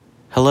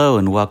Hello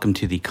and welcome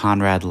to the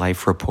Conrad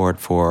Life Report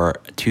for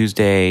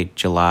Tuesday,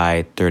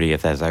 July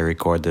 30th. As I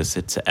record this,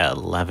 it's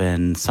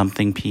 11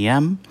 something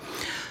p.m.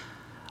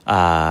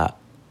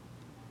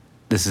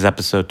 This is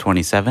episode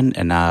 27,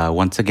 and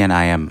once again,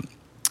 I am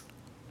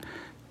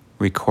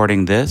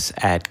recording this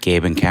at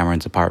Gabe and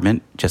Cameron's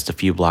apartment, just a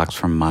few blocks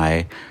from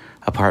my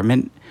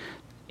apartment.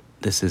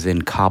 This is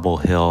in Cobble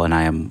Hill, and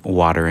I am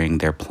watering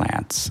their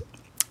plants.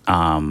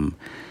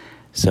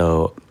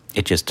 So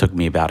it just took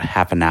me about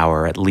half an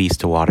hour at least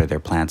to water their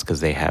plants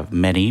because they have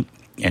many,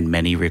 and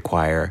many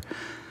require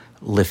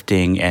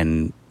lifting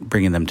and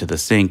bringing them to the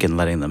sink and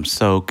letting them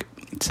soak,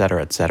 et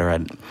cetera, et cetera.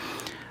 And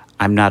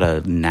I'm not a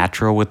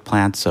natural with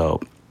plants,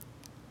 so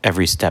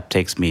every step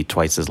takes me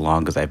twice as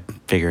long because I'm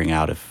figuring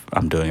out if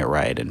I'm doing it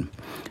right. And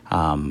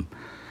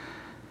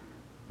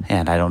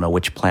I don't know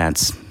which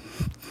plants,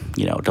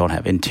 don't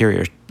have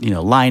interior,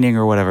 lining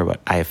or whatever,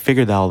 but I have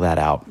figured all that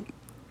out.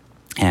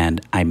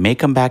 And I may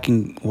come back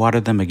and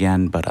water them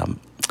again, but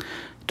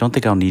don't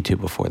think I'll need to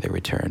before they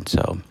return.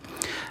 So,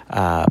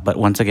 but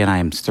once again, I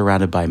am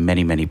surrounded by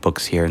many, many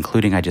books here,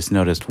 including I just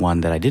noticed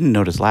one that I didn't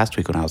notice last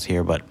week when I was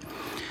here, but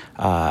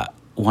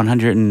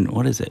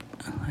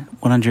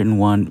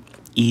 101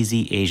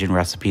 Easy Asian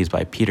Recipes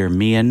by Peter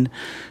Meehan,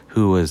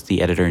 who was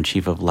the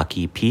editor-in-chief of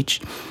Lucky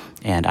Peach.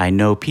 And I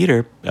know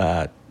Peter,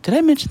 did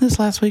I mention this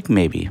last week?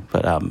 Maybe,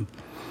 but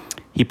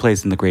he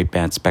plays in the great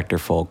band Spectre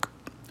Folk.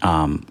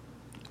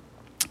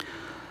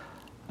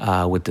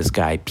 With this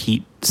guy,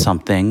 Pete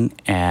something,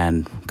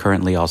 and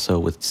currently also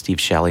with Steve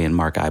Shelley and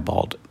Mark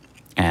Ibald.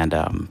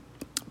 And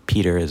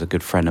Peter is a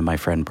good friend of my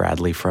friend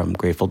Bradley from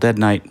Grateful Dead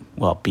Night.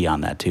 Well,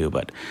 beyond that too,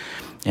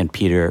 and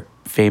Peter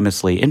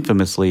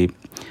infamously,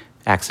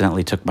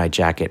 accidentally took my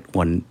jacket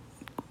one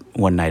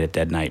night at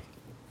Dead Night.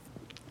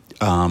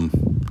 I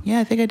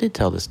think I did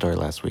tell this story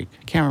last week.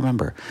 I can't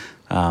remember.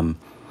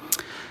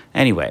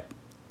 Anyway,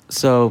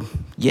 so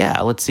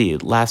yeah, let's see.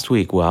 Last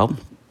week,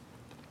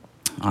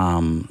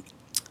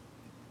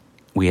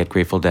 we had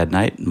Grateful Dead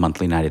Night,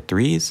 monthly night at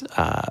 3's.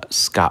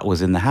 Scott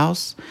was in the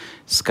house.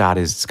 Scott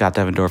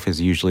Devendorf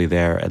is usually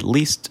there at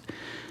least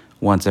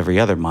once every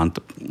other month,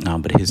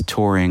 but his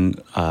touring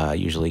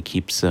usually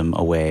keeps him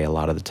away a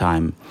lot of the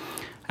time.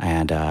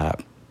 And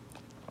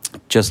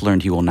just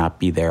learned he will not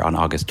be there on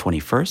August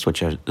 21st,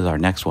 which is our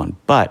next one.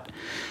 But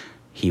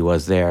he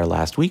was there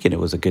last week, and it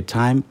was a good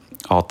time.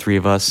 All three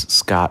of us,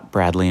 Scott,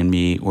 Bradley, and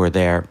me, were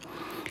there.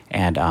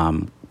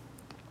 And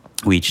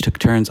we each took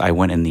turns. I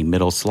went in the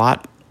middle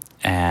slot.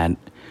 And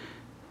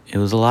it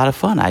was a lot of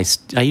fun. I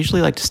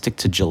usually like to stick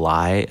to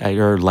July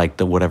or like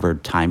the whatever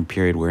time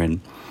period we're in.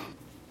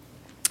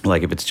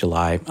 Like if it's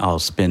July, I'll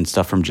spin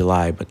stuff from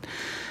July. But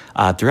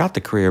throughout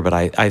the career, but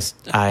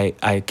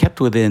I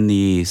kept within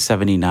the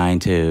 79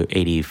 to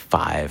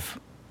 85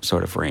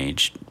 sort of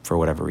range for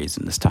whatever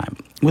reason this time,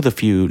 with a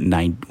few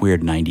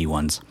weird 90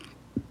 ones.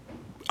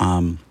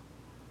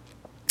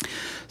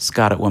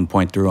 Scott at one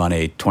point threw on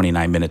a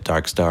 29-minute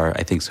Dark Star,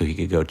 I think, so he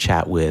could go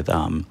chat with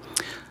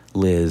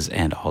Liz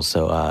and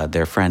also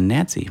their friend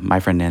Nancy, my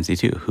friend Nancy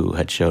too, who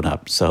had shown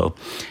up. So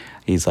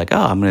he's like,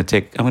 I'm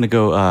gonna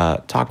go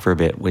talk for a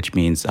bit, which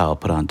means I'll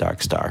put on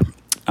Dark Star.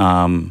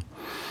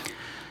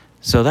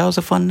 So that was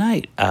a fun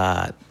night.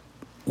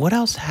 What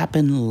else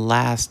happened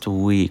last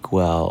week?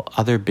 Well,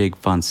 other big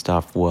fun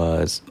stuff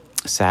was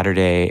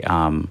Saturday.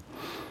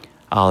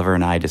 Oliver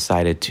and I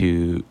decided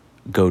to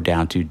go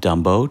down to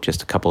Dumbo,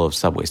 just a couple of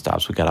subway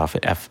stops. We got off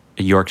at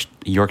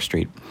York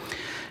Street.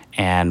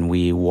 And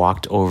we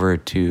walked over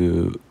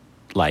to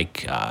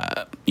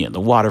the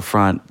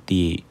waterfront,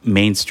 the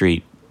Main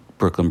Street,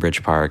 Brooklyn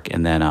Bridge Park,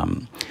 and then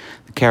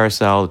the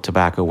Carousel, the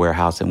Tobacco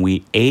Warehouse, and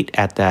we ate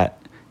at that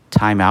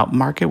Time Out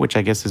Market, which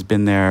I guess has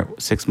been there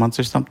 6 months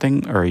or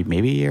something, or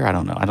maybe a year. I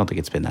don't know. I don't think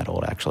it's been that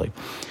old actually,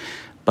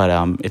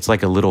 but it's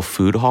like a little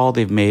food hall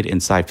they've made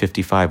inside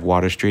 55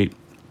 Water Street,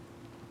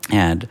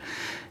 and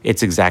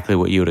it's exactly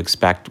what you would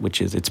expect,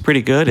 which is it's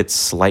pretty good. It's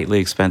slightly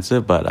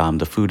expensive, but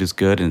the food is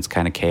good and it's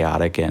kind of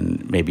chaotic,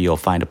 and maybe you'll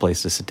find a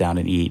place to sit down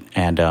and eat.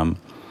 And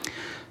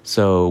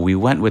so we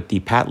went with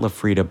the Pat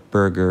LaFrida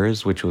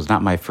burgers, which was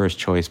not my first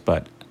choice,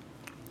 but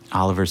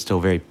Oliver's still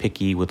very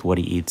picky with what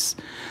he eats,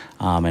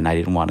 and I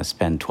didn't want to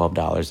spend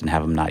 $12 and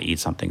have him not eat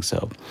something.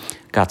 So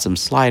got some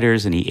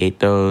sliders, and he ate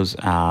those.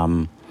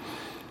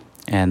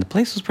 And the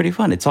place was pretty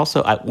fun. It's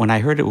also, when I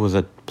heard it was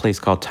a place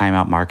called Time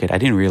Out Market, I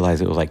didn't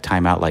realize it was like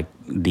Time Out, like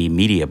the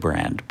media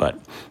brand, but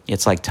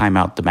it's like Time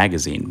Out the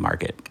magazine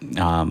market.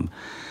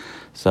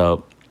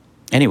 So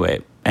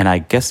anyway, and I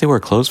guess they were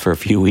closed for a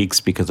few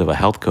weeks because of a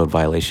health code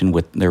violation.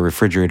 With their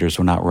refrigerators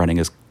were not running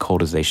as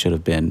cold as they should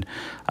have been.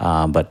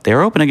 But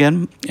they're open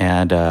again.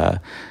 And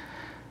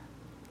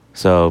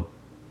so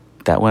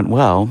that went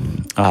well.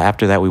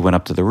 After that, we went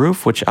up to the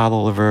roof, which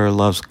Oliver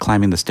loves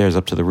climbing the stairs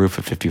up to the roof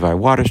of 55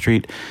 Water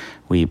Street.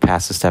 We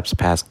passed the steps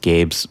past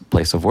Gabe's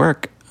place of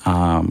work.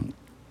 And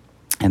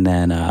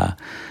then,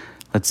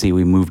 let's see,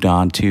 we moved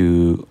on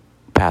to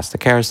past the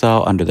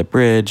Carousel, under the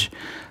bridge,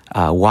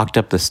 walked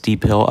up the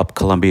steep hill up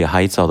Columbia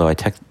Heights, although I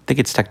think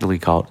it's technically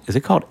called, is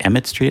it called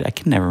Emmett Street? I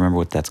can never remember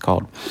what that's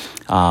called.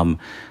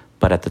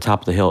 but at the top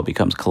of the hill it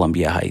becomes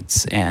Columbia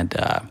Heights. And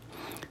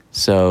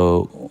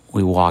so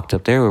we walked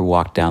up there. We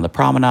walked down the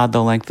promenade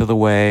the length of the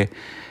way,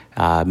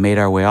 made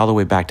our way all the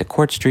way back to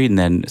Court Street. And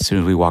then as soon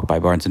as we walked by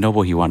Barnes &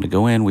 Noble, he wanted to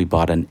go in. We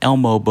bought an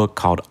Elmo book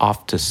called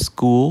Off to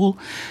School.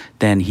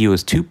 Then he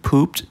was too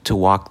pooped to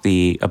walk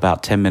the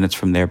about 10 minutes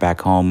from there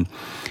back home.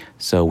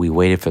 So we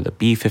waited for the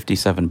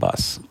B57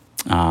 bus.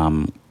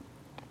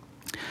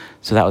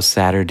 So that was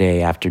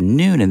Saturday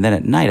afternoon. And then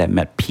at night I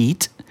met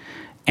Pete,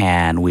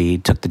 and we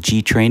took the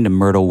G train to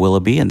Myrtle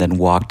Willoughby and then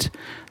walked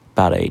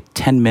about a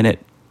 10-minute,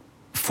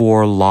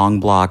 4 long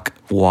block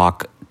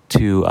walk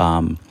to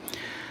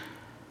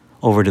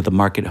over to the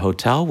Market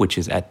Hotel, which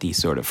is at the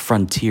sort of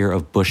frontier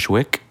of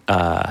Bushwick,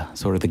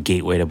 sort of the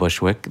gateway to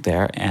Bushwick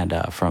there, and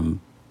from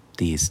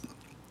the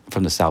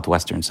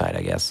southwestern side,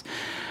 I guess.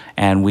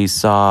 And we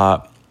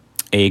saw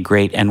a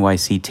great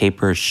NYC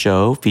Taper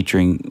show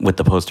with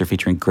the poster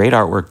featuring great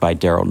artwork by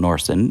Daryl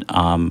Norson.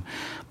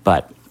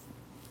 But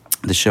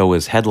the show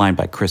was headlined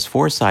by Chris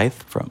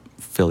Forsyth from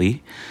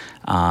Philly.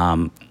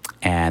 And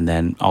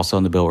then also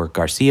on the bill were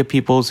Garcia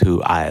Peoples,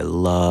 who I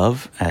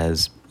love,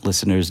 as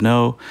listeners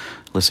know,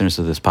 listeners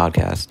of this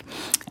podcast.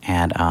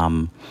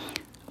 And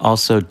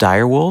also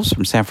Dire Wolves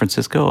from San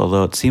Francisco,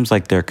 although it seems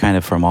like they're kind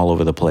of from all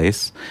over the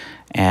place.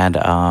 And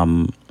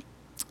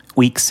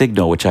Weak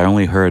Signal, which I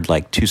only heard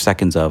like 2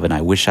 seconds of, and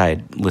I wish I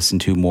had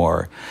listened to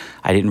more.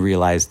 I didn't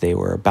realize they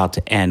were about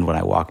to end when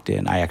I walked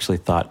in. I actually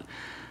thought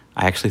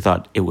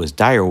it was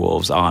Dire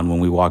Wolves on when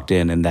we walked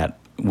in, and that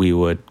we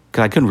would,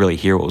 because I couldn't really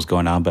hear what was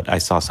going on, but I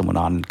saw someone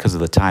on, and because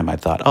of the time, I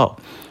thought, oh,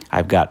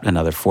 I've got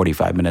another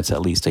 45 minutes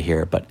at least to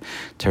hear. But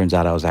turns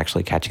out I was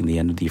actually catching the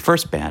end of the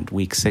first band,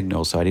 Weak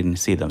Signal, so I didn't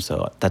see them,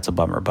 so that's a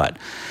bummer. But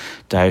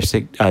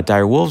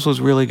Dire Wolves was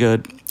really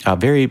good,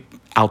 very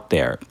out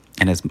there.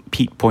 And as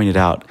Pete pointed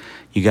out,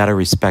 you got to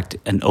respect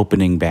an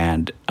opening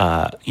band,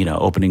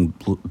 opening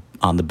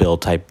on the bill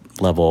type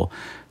level,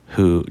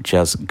 who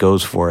just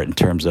goes for it in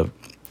terms of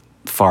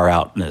far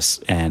outness,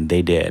 and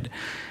they did.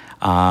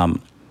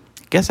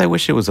 Guess I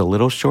wish it was a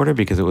little shorter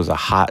because it was a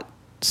hot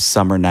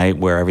summer night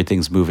where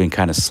everything's moving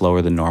kind of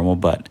slower than normal.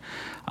 But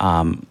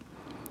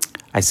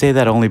I say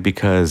that only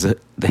because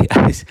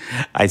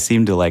I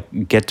seem to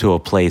like get to a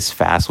place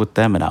fast with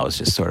them, and I was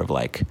just sort of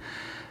like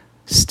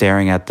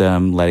staring at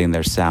them, letting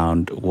their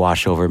sound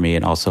wash over me,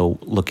 and also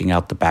looking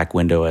out the back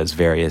window as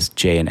various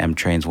J and M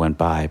trains went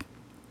by.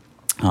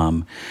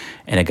 And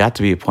it got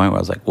to be a point where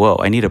I was like, whoa,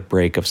 I need a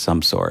break of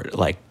some sort,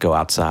 like go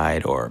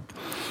outside or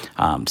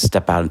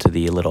step out into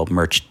the little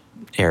merch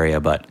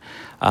area. But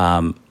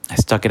I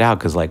stuck it out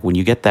because like when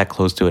you get that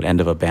close to an end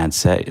of a band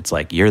set, it's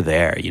like you're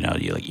there,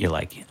 you're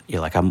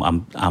like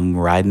I'm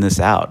riding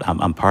this out.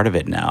 I'm part of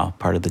it now,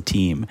 part of the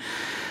team.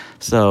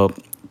 So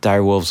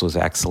Dire Wolves was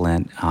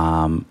excellent.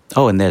 And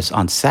there's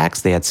on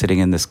sax they had sitting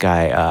in this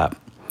guy.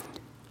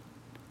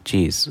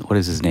 What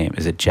is his name?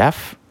 Is it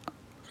Jeff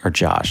or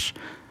Josh?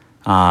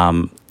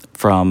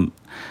 From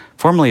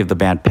formerly of the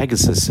band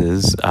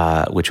Pegasus's,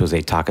 which was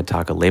a Taka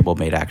Taka label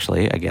mate,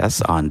 actually, I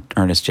guess, on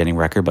Ernest Jennings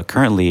record, but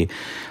currently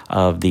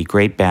of the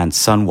great band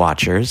Sun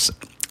Watchers.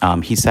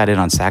 He sat in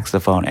on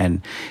saxophone,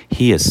 and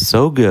he is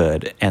so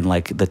good, and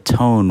like the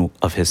tone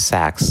of his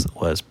sax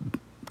was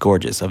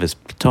gorgeous, of his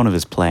tone of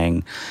his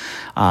playing.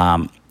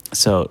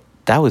 So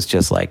that was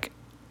just like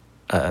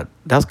that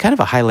was kind of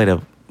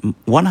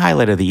one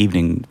highlight of the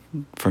evening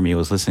for me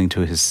was listening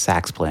to his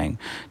sax playing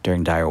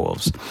during Dire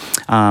Wolves.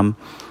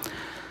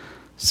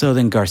 So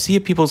then Garcia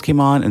Peoples came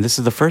on, and this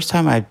is the first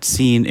time I've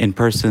seen in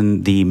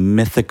person the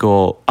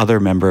mythical other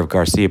member of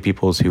Garcia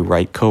Peoples who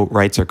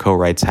writes or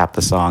co-writes half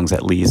the songs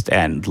at least,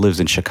 and lives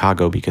in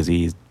Chicago because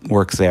he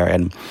works there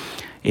and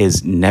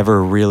is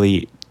never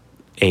really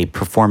a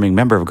performing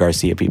member of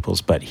Garcia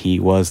Peoples, but he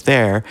was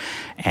there,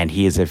 and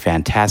he is a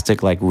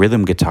fantastic like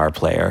rhythm guitar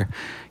player.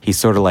 He's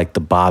sort of like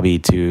the Bobby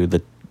to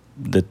the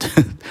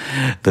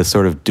the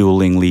sort of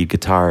dueling lead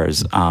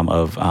guitars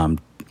of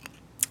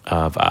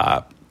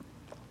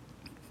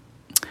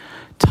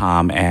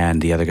Tom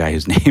and the other guy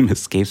whose name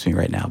escapes me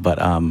right now, but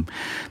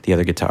the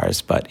other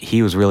guitarist. But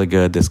he was really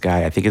good. This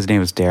guy, I think his name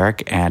was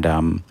Derek,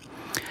 and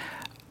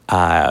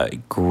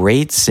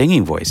great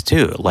singing voice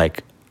too,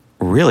 like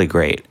really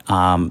great.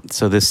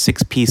 So this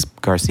 6-piece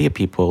Garcia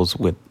Peoples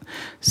with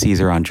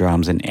Caesar on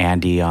drums and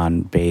Andy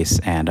on bass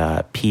and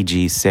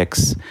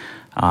PG6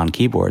 on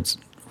keyboards,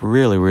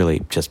 really,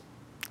 really just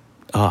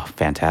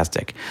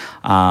fantastic.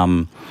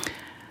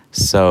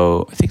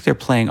 So I think they're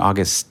playing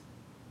August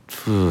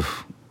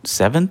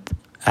 7th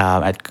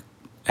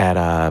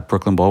at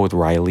Brooklyn Bowl with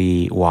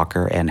Riley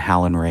Walker and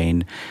Howlin'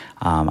 Rain.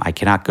 I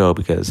cannot go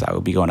because I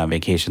would be going on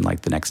vacation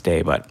like the next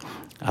day, but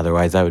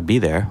otherwise I would be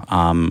there.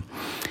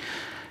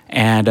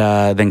 And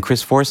then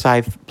Chris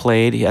Forsyth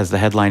played as the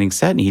headlining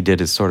set, and he did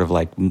his sort of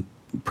like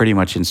pretty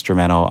much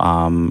instrumental.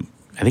 I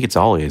think it's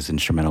always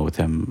instrumental with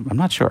him. I'm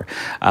not sure.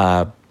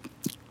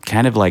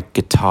 Kind of like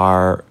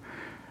guitar,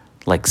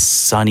 like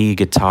sunny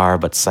guitar,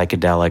 but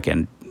psychedelic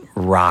and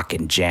rock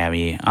and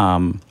jammy.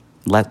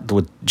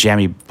 With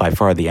jammy by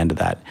far the end of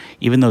that.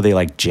 Even though they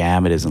like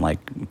jam, it isn't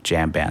like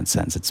jam band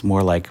sense. It's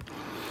more like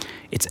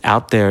it's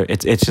out there.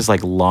 It's just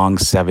like long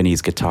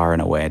 70s guitar in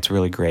a way. It's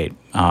really great.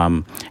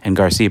 And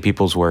Garcia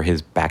Peoples were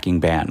his backing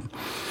band.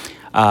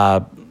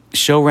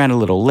 Show ran a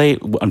little late.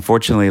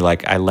 Unfortunately,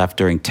 like I left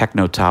during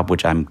Techno Top,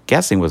 which I'm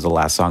guessing was the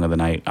last song of the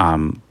night,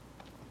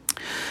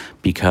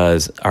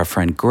 because our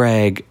friend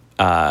Greg,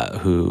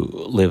 who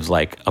lives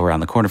like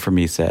around the corner from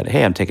me, said,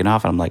 "Hey, I'm taking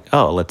off." And I'm like,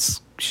 "Oh,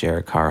 let's share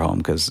a car home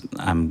because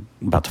I'm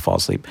about to fall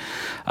asleep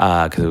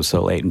because it was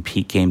so late." And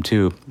Pete came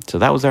too. So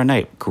that was our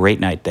night. Great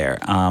night there.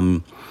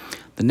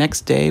 The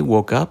next day,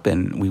 woke up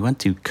and we went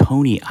to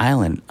Coney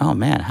Island. Oh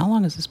man, how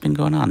long has this been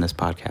going on, this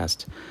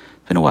podcast?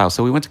 It's been a while.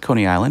 So we went to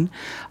Coney Island.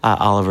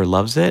 Oliver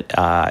loves it.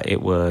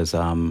 It was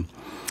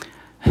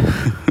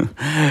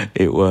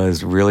it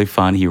was really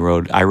fun.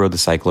 I rode the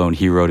Cyclone.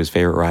 He rode his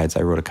favorite rides.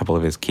 I rode a couple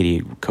of his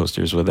kiddie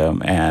coasters with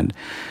him, and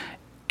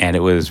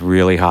it was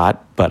really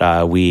hot.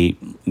 But we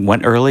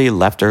went early,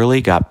 left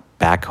early, got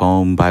back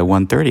home by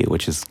 1:30,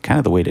 which is kind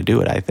of the way to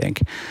do it, I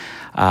think.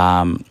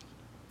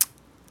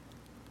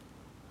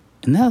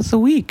 And that was the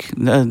week.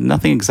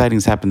 Nothing exciting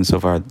has happened so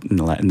far,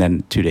 and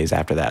then 2 days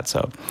after that.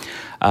 So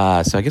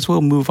I guess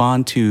we'll move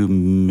on to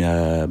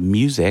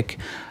music.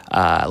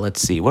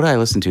 Let's see. What did I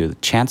listen to?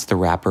 Chance the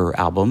Rapper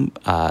album.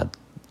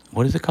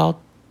 What is it called?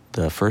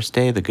 The First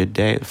Day, The Good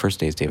Day. The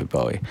First Day is David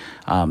Bowie.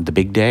 The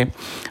Big Day.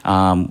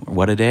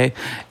 What a Day.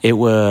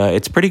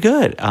 It's pretty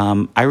good.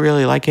 I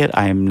really like it.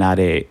 I'm not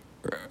a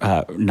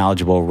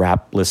knowledgeable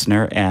rap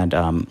listener, and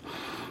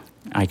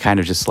I kind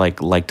of just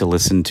like to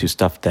listen to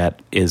stuff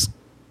that is,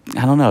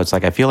 I don't know. It's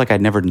like I feel like I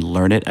never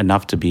learn it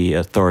enough to be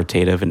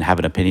authoritative and have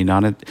an opinion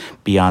on it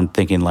beyond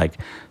thinking like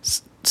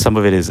some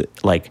of it is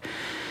like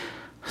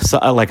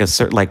a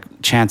certain, like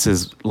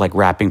Chance's like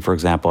rapping, for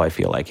example. I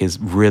feel like his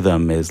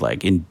rhythm is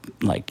like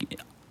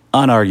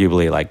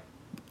unarguably like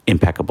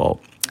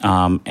impeccable.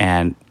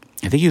 And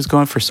I think he was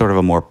going for sort of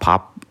a more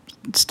pop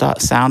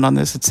sound on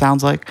this. It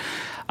sounds like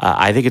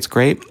I think it's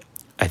great.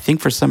 I think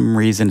for some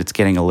reason it's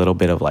getting a little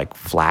bit of like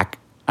flack.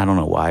 I don't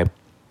know why.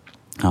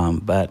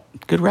 But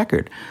good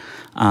record.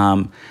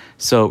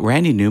 So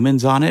Randy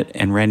Newman's on it,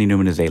 and Randy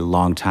Newman is a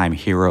longtime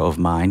hero of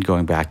mine,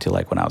 going back to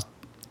like when I was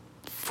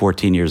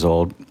 14 years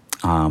old.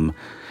 So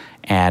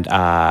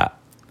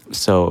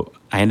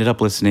I ended up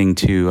listening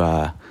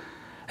to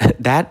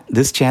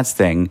this Chance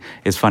thing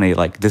is funny.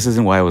 Like, this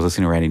isn't why I was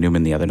listening to Randy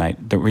Newman the other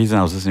night. The reason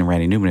I was listening to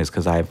Randy Newman is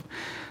because I've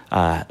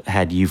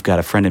had "You've Got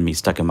a Friend in Me"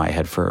 stuck in my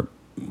head for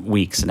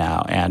weeks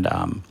now, and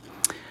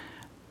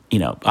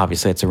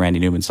obviously it's a Randy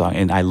Newman song.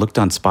 And I looked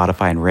on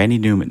Spotify, and Randy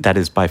Newman, that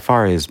is by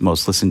far his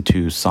most listened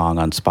to song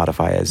on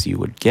Spotify, as you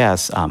would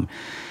guess.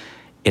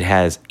 It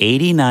has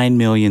 89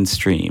 million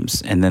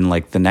streams. And then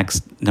like the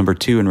next number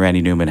 2 in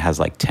Randy Newman has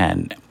like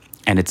 10.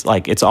 And it's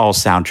like, it's all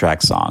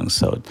soundtrack songs.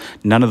 So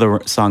none of the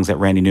songs that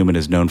Randy Newman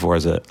is known for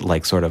as a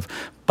like sort of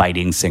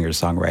biting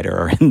singer-songwriter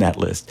are in that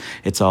list.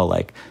 It's all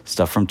like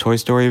stuff from Toy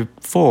Story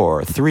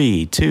 4,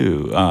 3,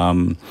 2.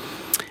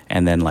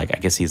 And then like, I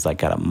guess he's like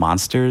got a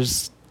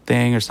Monsters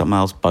thing or something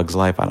else, Bug's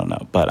Life, I don't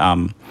know. But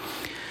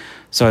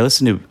so I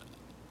listened to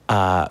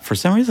for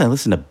some reason I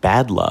listened to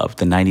Bad Love,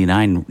 the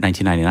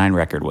 1999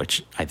 record,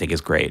 which I think is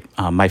great.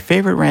 My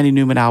favorite Randy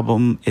Newman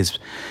album is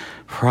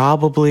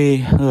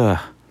probably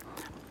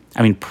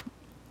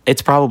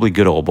it's probably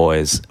Good Old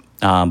Boys,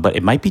 but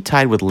it might be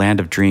tied with Land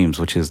of Dreams,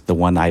 which is the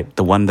one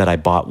that I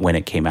bought when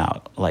it came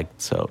out, like,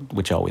 so,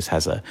 which always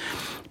has a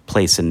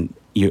place in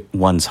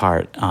one's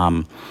heart.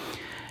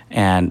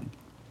 And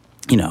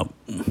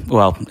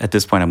well, at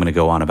this point, I'm going to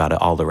go on about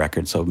all the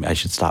records, so I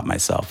should stop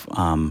myself.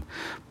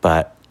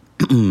 But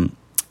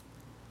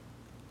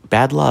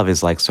Bad Love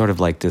is like sort of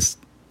like this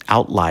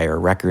outlier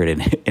record,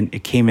 and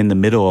it came in the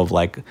middle of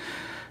like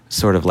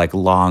sort of like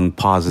long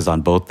pauses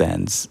on both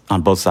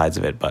sides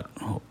of it, but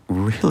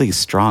really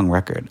strong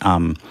record.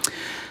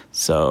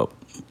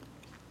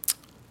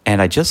 And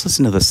I just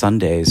listened to the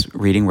Sundays,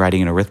 Reading,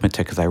 Writing, and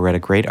Arithmetic, because I read a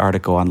great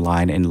article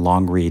online in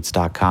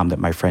longreads.com that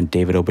my friend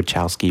David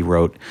Obachowski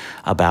wrote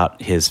about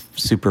his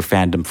super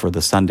fandom for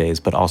the Sundays,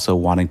 but also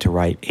wanting to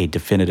write a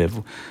definitive,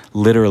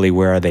 literally,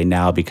 where are they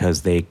now,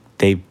 because they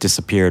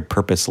disappeared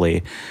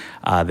purposely.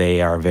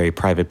 They are very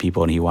private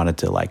people, and he wanted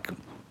to like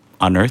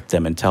unearth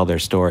them and tell their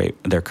story,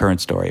 their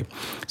current story.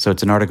 So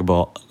it's an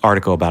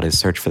article about his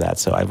search for that.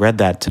 So I read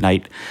that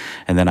tonight,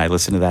 and then I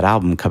listened to that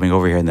album coming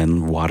over here, and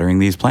then watering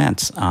these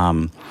plants.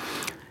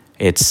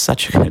 It's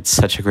such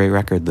a great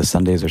record. The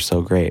Sundays are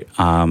so great.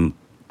 I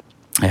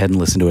hadn't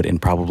listened to it in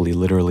probably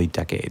literally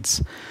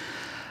decades.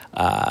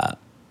 And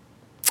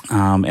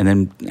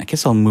then I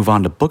guess I'll move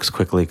on to books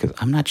quickly, because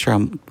I'm not sure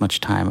how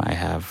much time I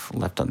have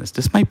left on this.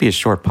 This might be a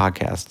short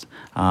podcast,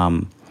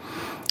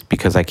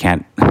 because I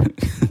can't.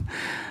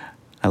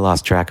 I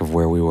lost track of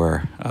where we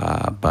were.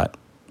 But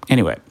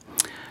anyway,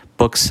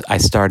 books. I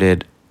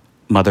started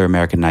Mother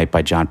American Night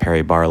by John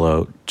Perry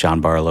Barlow.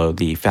 John Barlow,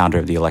 the founder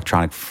of the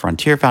Electronic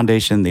Frontier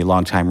Foundation, the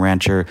longtime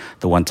rancher,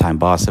 the one-time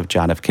boss of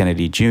John F.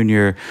 Kennedy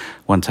Jr.,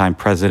 one-time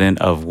president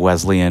of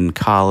Wesleyan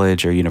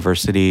College or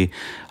University,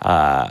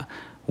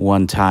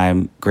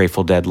 one-time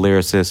Grateful Dead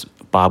lyricist,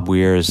 Bob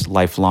Weir's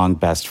lifelong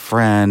best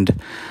friend.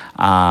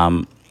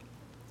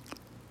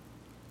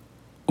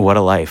 what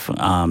a life.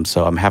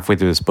 So I'm halfway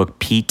through this book.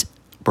 Pete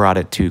brought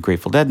it to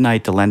Grateful Dead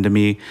night to lend to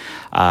me.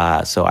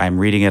 So I'm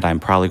reading it. I'm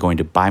probably going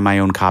to buy my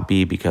own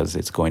copy because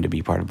it's going to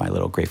be part of my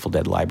little Grateful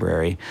Dead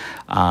library.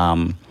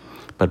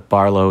 But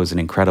Barlow is an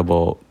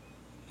incredible,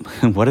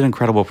 what an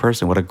incredible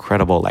person. What an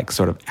incredible, like,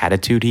 sort of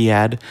attitude he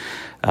had.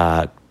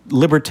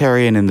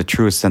 Libertarian in the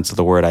truest sense of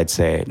the word, I'd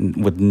say,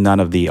 with none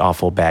of the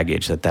awful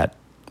baggage that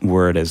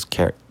word has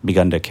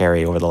begun to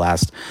carry over the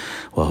last,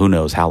 well, who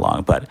knows how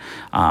long. But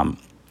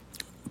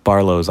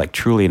Barlow is like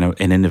truly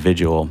an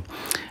individual.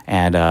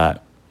 And,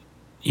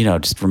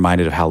 just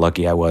reminded of how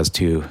lucky I was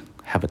to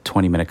have a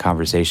 20-minute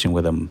conversation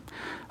with him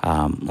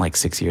like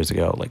 6 years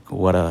ago. Like,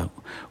 what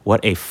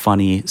a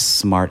funny,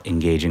 smart,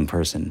 engaging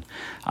person.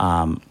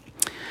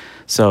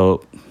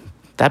 So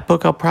that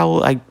book I'll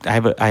probably,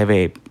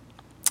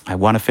 I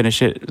want to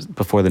finish it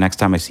before the next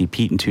time I see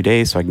Pete in 2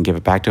 days so I can give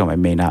it back to him. I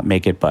may not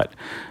make it, but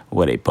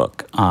what a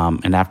book.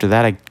 And after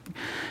that,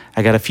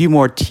 I got a few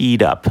more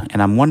teed up,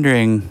 and I'm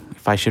wondering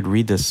if I should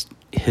read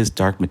his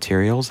Dark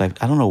Materials. I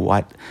don't know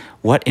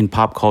what in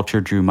pop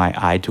culture drew my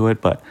eye to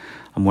it, but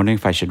I'm wondering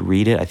if I should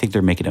read it. I think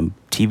they're making a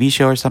TV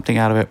show or something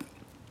out of it.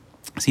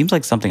 Seems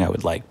like something I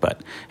would like,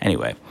 but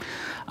anyway.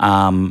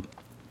 I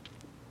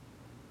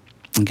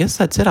guess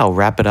that's it. I'll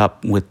wrap it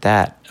up with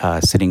that,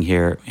 sitting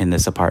here in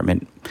this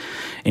apartment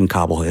in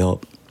Cobble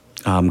Hill.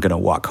 I'm going to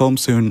walk home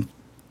soon.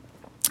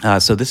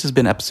 So this has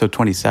been episode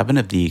 27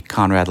 of the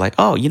Conrad Life.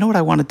 Oh, you know what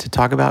I wanted to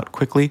talk about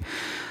quickly?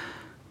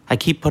 I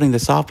keep putting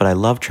this off, but I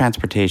love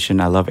transportation.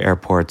 I love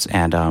airports.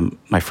 And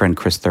my friend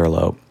Chris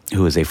Thurlow,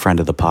 who is a friend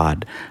of the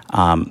pod,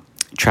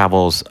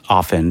 travels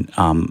often,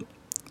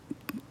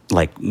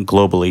 like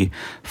globally,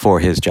 for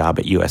his job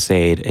at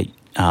USAID,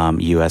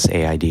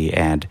 USAID.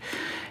 And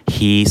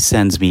he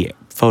sends me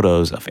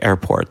photos of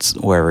airports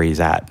wherever he's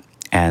at.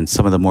 And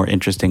some of the more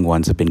interesting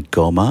ones have been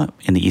Goma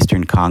in the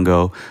Eastern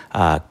Congo,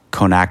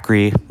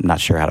 Conakry, I'm not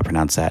sure how to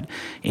pronounce that,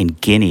 in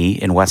Guinea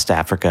in West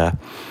Africa.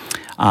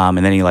 And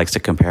then he likes to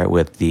compare it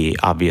with the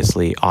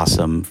obviously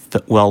awesome,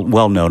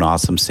 well-known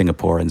awesome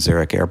Singapore and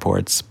Zurich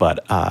airports.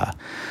 But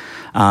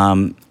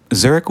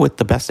Zurich with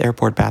the best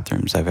airport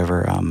bathrooms I've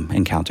ever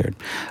encountered.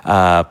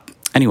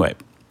 Anyway,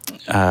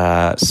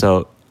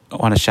 so I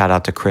want to shout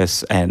out to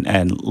Chris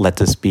and let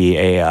this be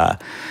a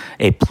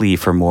plea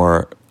for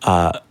more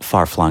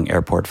far-flung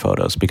airport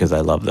photos because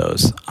I love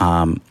those.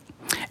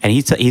 And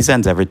he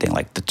sends everything,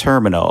 like the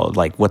terminal,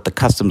 like what the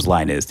customs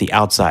line is, the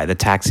outside, the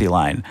taxi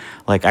line.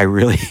 Like, I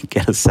really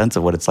get a sense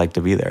of what it's like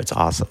to be there. It's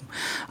awesome.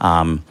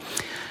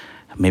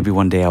 Maybe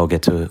one day I'll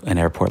get to an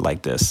airport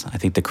like this. I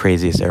think the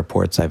craziest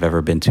airports I've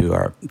ever been to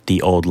are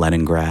the old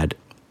Leningrad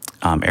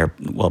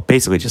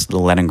basically just the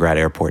Leningrad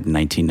airport in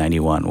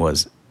 1991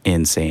 was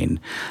insane.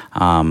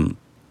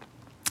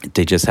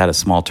 They just had a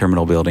small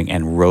terminal building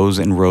and rows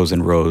and rows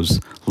and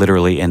rows,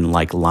 literally in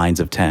like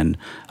lines of 10,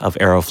 of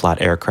Aeroflot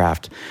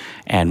aircraft.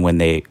 And when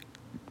they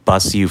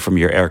bus you from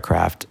your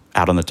aircraft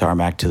out on the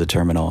tarmac to the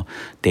terminal,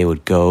 they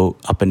would go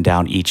up and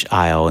down each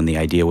aisle. And the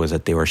idea was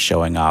that they were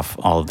showing off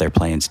all of their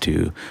planes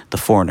to the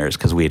foreigners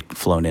because we had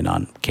flown in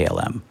on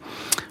KLM.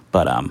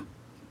 But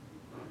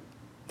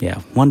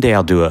yeah, one day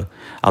I'll do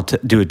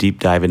a deep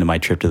dive into my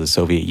trip to the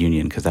Soviet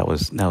Union because that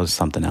was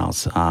something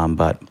else.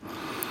 But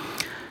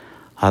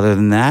other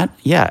than that,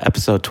 yeah,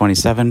 episode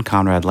 27,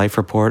 Conrad Life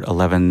Report,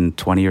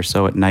 11:20 or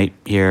so at night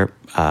here.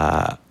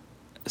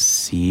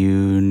 See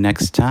you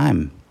next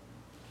time.